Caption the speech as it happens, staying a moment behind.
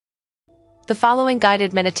The following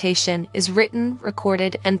guided meditation is written,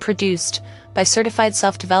 recorded, and produced by certified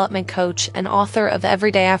self-development coach and author of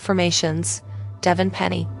Everyday Affirmations, Devin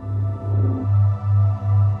Penny.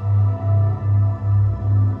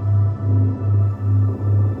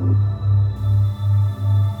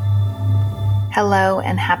 Hello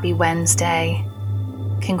and happy Wednesday.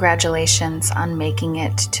 Congratulations on making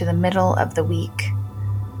it to the middle of the week.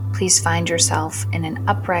 Please find yourself in an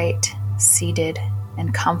upright, seated,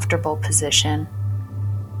 and comfortable position.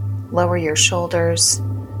 Lower your shoulders,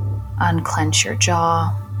 unclench your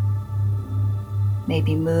jaw.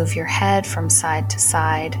 Maybe move your head from side to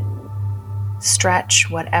side. Stretch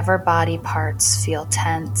whatever body parts feel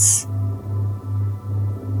tense.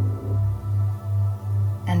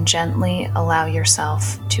 And gently allow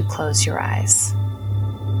yourself to close your eyes.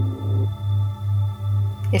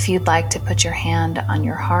 If you'd like to put your hand on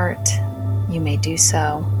your heart, you may do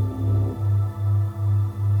so.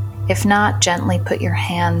 If not, gently put your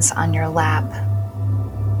hands on your lap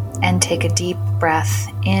and take a deep breath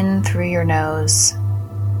in through your nose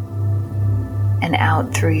and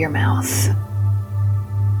out through your mouth.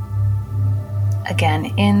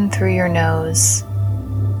 Again, in through your nose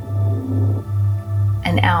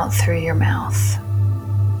and out through your mouth.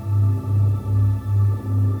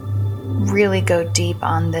 Really go deep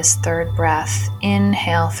on this third breath.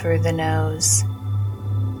 Inhale through the nose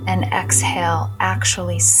and exhale,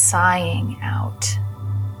 actually sighing out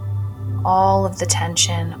all of the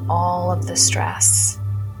tension, all of the stress.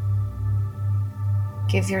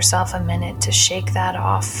 Give yourself a minute to shake that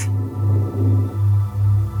off.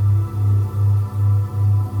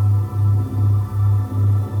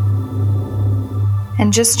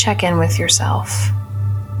 And just check in with yourself.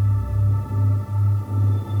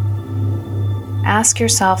 Ask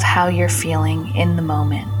yourself how you're feeling in the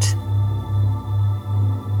moment.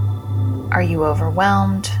 Are you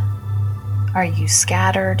overwhelmed? Are you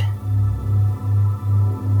scattered?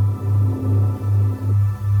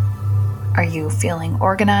 Are you feeling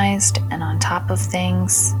organized and on top of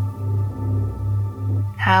things?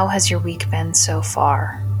 How has your week been so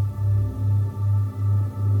far?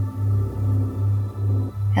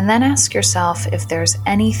 And then ask yourself if there's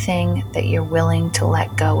anything that you're willing to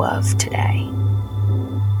let go of today.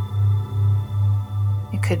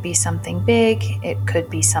 It could be something big, it could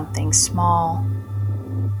be something small.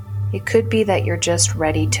 It could be that you're just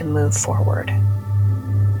ready to move forward.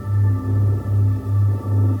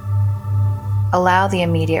 Allow the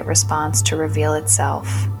immediate response to reveal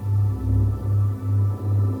itself.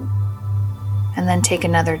 And then take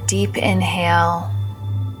another deep inhale.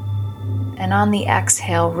 And on the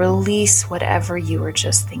exhale, release whatever you were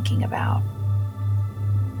just thinking about.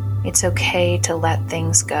 It's okay to let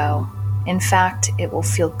things go. In fact, it will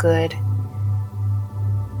feel good,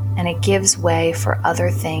 and it gives way for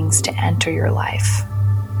other things to enter your life.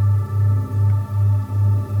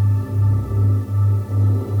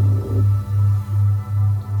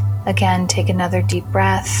 Again, take another deep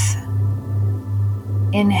breath.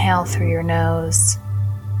 Inhale through your nose.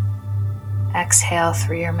 Exhale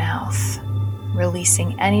through your mouth,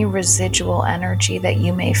 releasing any residual energy that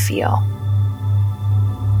you may feel.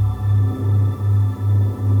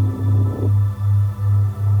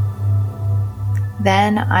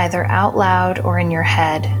 Then, either out loud or in your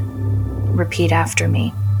head, repeat after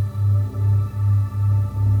me.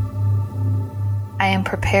 I am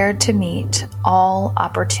prepared to meet all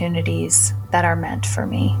opportunities that are meant for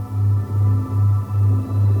me.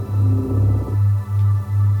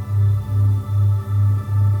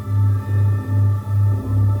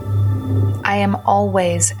 I am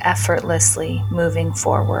always effortlessly moving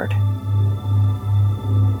forward.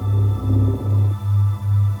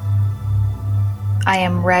 I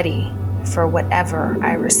am ready for whatever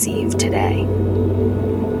I receive today.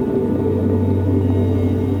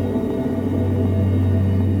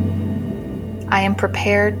 I am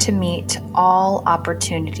prepared to meet all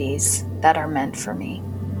opportunities that are meant for me.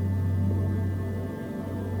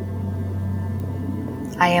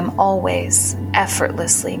 I am always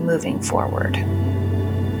effortlessly moving forward.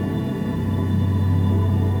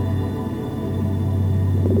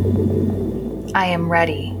 I am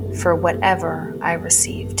ready for whatever I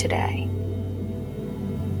receive today.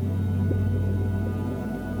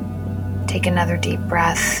 Take another deep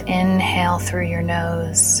breath. Inhale through your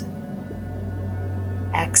nose.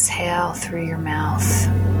 Exhale through your mouth.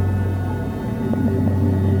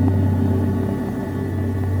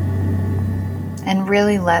 And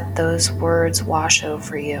really let those words wash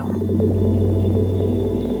over you.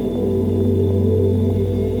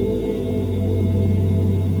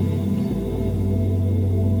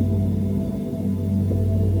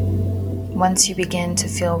 Once you begin to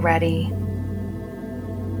feel ready,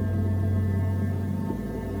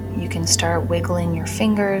 You can start wiggling your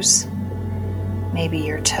fingers, maybe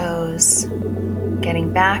your toes,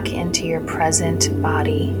 getting back into your present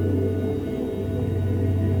body,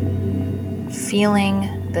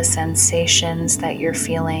 feeling the sensations that you're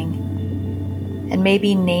feeling, and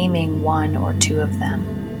maybe naming one or two of them.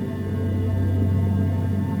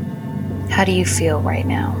 How do you feel right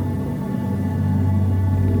now?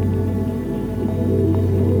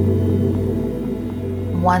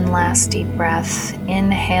 One last deep breath,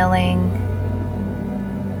 inhaling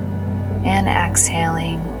and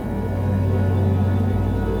exhaling,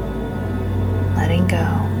 letting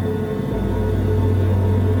go.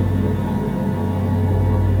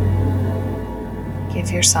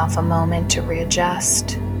 Give yourself a moment to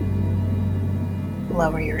readjust.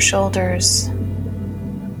 Lower your shoulders,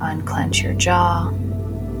 unclench your jaw,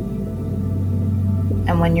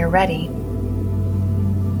 and when you're ready,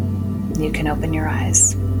 you can open your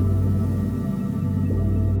eyes.